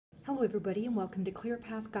Hello everybody and welcome to Clear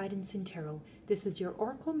Path Guidance in Tarot. This is your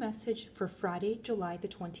Oracle message for Friday, July the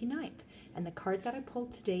 29th. And the card that I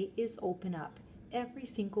pulled today is Open Up. Every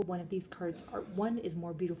single one of these cards, one is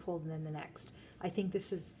more beautiful than the next. I think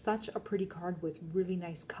this is such a pretty card with really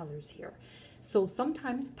nice colors here. So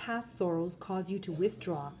sometimes past sorrows cause you to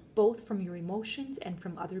withdraw, both from your emotions and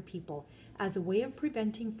from other people, as a way of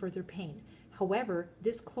preventing further pain. However,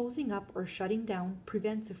 this closing up or shutting down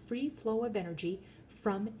prevents a free flow of energy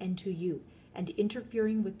from and to you, and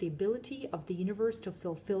interfering with the ability of the universe to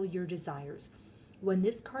fulfill your desires. When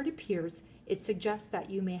this card appears, it suggests that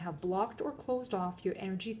you may have blocked or closed off your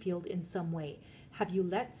energy field in some way. Have you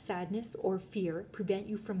let sadness or fear prevent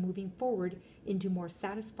you from moving forward into more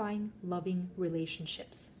satisfying, loving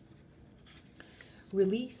relationships?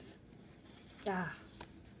 Release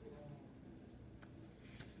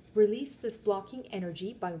this blocking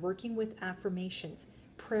energy by working with affirmations,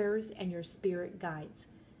 prayers, and your spirit guides.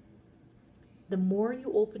 The more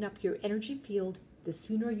you open up your energy field, the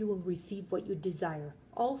sooner you will receive what you desire.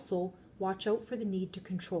 Also, watch out for the need to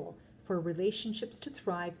control. For relationships to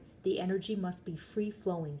thrive, the energy must be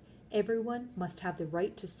free-flowing. Everyone must have the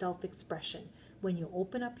right to self-expression. When you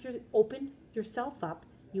open yourself up,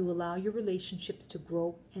 you allow your relationships to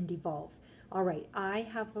grow and evolve. All right, I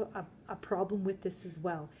have a problem with this as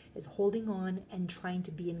well, is holding on and trying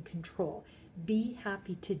to be in control. Be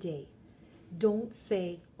happy today. Don't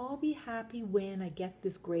say, I'll be happy when I get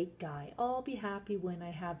this great guy. I'll be happy when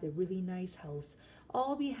I have the really nice house.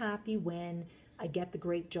 I'll be happy when I get the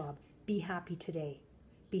great job. Be happy today.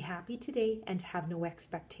 Be happy today and have no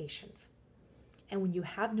expectations. And when you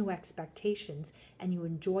have no expectations and you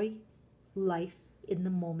enjoy life in the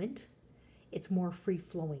moment, it's more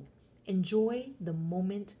free-flowing. Enjoy the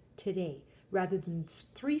moment today rather than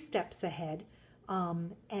 3 steps ahead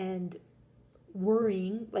and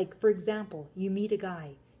worrying. Like, for example, you meet a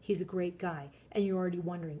guy, he's a great guy, and you're already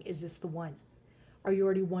wondering, is this the one? Are you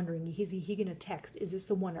already wondering, is he going to text? Is this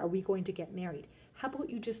the one? Are we going to get married? How about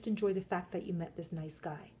you just enjoy the fact that you met this nice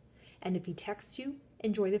guy? And if he texts you,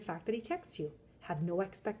 enjoy the fact that he texts you. Have no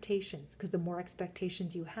expectations, because the more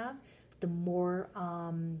expectations you have, the more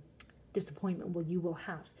disappointment you will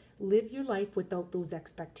have. Live your life without those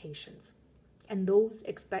expectations. And those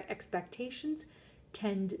expectations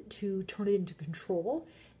tend to turn it into control,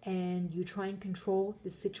 and you try and control the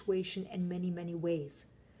situation in many, many ways.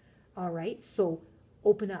 All right, so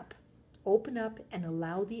open up and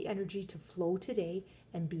allow the energy to flow today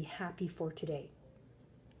and be happy for today.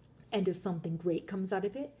 And if something great comes out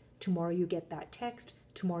of it, tomorrow you get that text,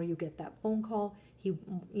 tomorrow you get that phone call,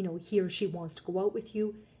 he or she wants to go out with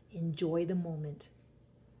you, enjoy the moment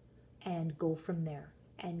and go from there,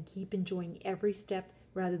 and keep enjoying every step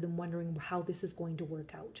rather than wondering how this is going to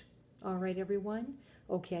work out. All right, everyone.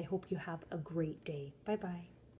 Okay, I hope you have a great day. Bye-bye.